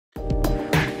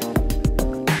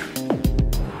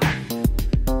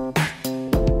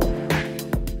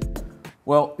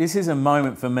Well, this is a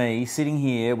moment for me, sitting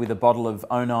here with a bottle of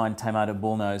 09 Te Mata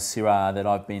Bullnose Syrah that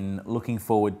I've been looking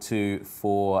forward to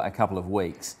for a couple of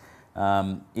weeks.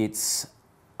 It's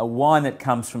a wine that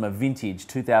comes from a vintage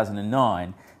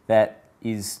 2009 that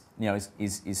is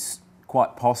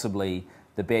quite possibly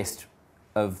the best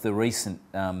of the recent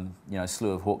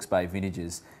slew of Hawke's Bay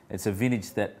vintages. It's a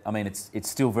vintage that, I mean, it's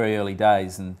still very early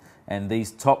days, and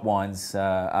these top wines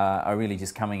are really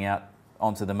just coming out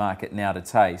onto the market now to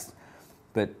taste.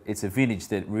 But it's a vintage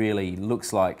that really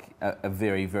looks like a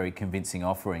very, very convincing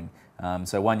offering.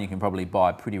 So one you can probably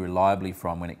buy pretty reliably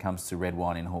from when it comes to red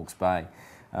wine in Hawke's Bay.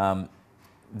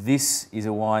 This is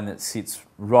a wine that sits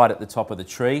right at the top of the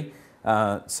tree.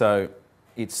 So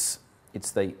it's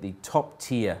the top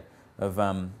tier of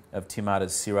Te Mata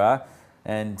Syrah,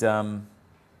 and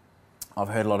I've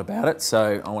heard a lot about it,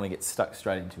 so I want to get stuck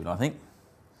straight into it, I think.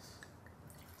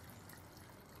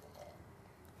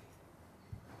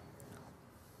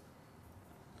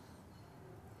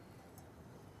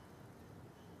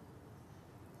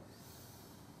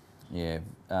 Yeah,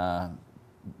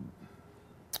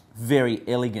 very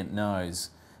elegant nose.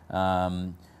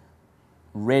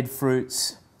 Red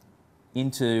fruits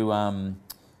into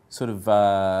sort of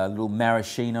little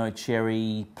maraschino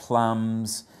cherry,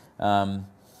 plums,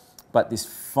 but this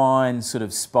fine sort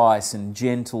of spice and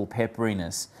gentle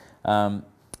pepperiness.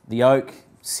 The oak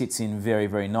sits in very,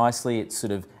 very nicely. It's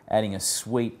sort of adding a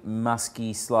sweet,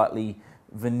 musky, slightly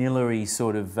vanilla-y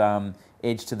sort of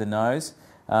edge to the nose.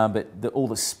 But all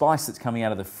the spice that's coming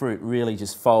out of the fruit really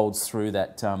just folds through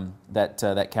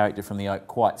that character from the oak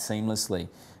quite seamlessly.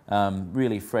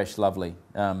 Really fresh, lovely.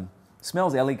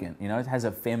 Smells elegant, you know. It has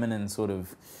a feminine sort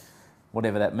of,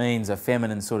 whatever that means, a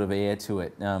feminine sort of air to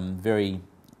it. Very,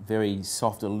 very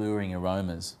soft, alluring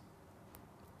aromas.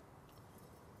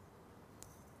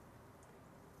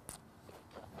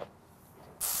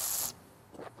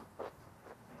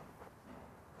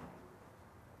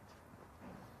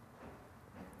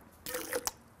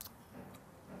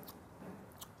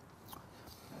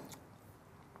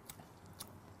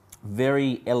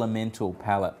 Very elemental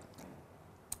palate.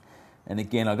 And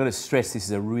again, I've got to stress this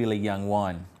is a really young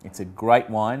wine. It's a great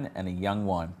wine and a young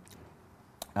wine.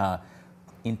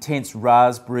 Intense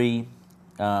raspberry,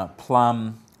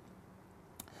 plum,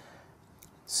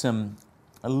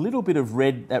 a little bit of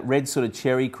red, that red sort of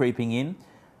cherry creeping in.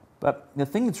 But the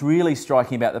thing that's really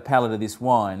striking about the palate of this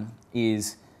wine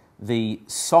is the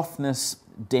softness,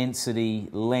 density,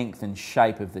 length and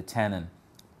shape of the tannin.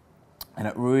 And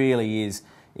it really is,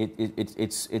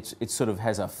 it sort of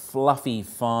has a fluffy,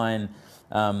 fine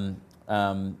and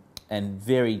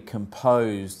very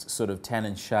composed sort of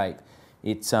tannin shape.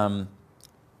 It's yeah,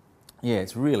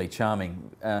 it's really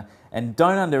charming. And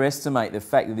don't underestimate the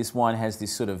fact that this wine has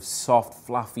this sort of soft,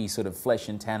 fluffy sort of flesh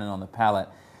and tannin on the palate.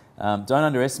 Don't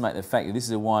underestimate the fact that this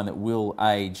is a wine that will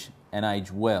age and age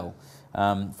well.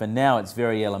 For now, it's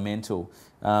very elemental.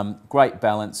 Great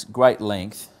balance, great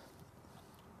length.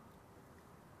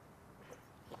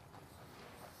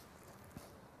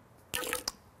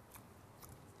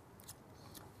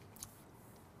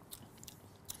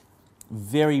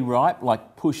 Very ripe,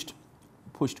 like pushed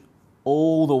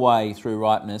all the way through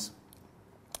ripeness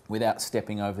without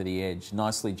stepping over the edge.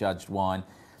 Nicely judged wine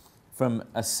from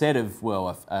a set of,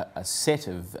 well, a set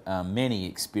of many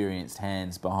experienced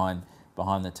hands behind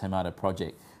the Te Mata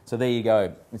project. So there you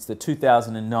go. It's the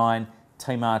 2009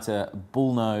 Te Mata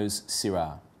Bullnose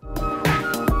Syrah.